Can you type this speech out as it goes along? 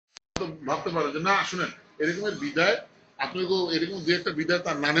হয়তো ভাবতে পারে যে না শুনেন এরকমের বিদায় আপনি এরকম দু একটা বিদায়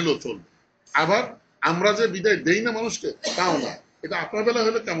তার না নিলেও চলবে। আবার আমরা যে বিদায় দেই না মানুষকে তাও না, এটা আপনার বেলা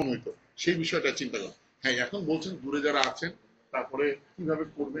হলে কেমন হইতো সেই বিষয়টা চিন্তা করেন। হ্যাঁ এখন বলছেন দূরে যারা আছেন তারপরে কিভাবে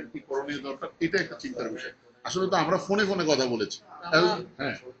করবেন কি করণীয় দরকার এটা একটা চিন্তার বিষয়। আসলে তো আমরা ফোনে ফোনে কথা বলেছি।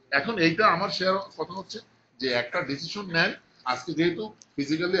 হ্যাঁ এখন এইটা আমার শেয়ার কথা হচ্ছে যে একটা ডিসিশন নেন। আজকে যেহেতু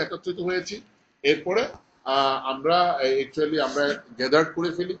ফিজিক্যালি একত্রিত হয়েছি, এরপরে আমরা অ্যাকচুয়ালি আমরা গ্যাদার করে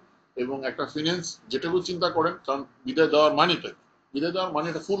ফেলি এবং একটা ফিনান্স যেটুকু চিন্তা করেন, কারণ বিদায় দেওয়ার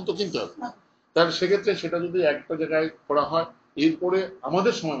মানেটা ফুল তো কিনতে হবে। তাহলে সেক্ষেত্রে সেটা যদি একটা জায়গায় করা হয়, এরপরে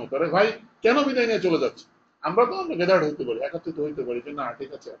আমাদের সময় মতো আরে ভাই কেন বিদায় নিয়ে চলে যাচ্ছে, আমরা তো আমরা গেদার্ড হইতে পারি, একত্রিত হইতে পারি যে না ঠিক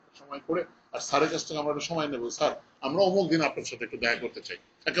আছে একটা সময় করে আর স্যারের কাছ থেকে আমরা একটা সময় নেবো, স্যার আমরা অমুক দিন আপনার সাথে একটু দেখা করতে চাই,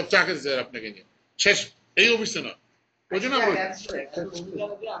 এক কাপ চা খেতে চাই আপনাকে নিয়ে, শেষ। এই অফিসে না ওই জন্য আমরা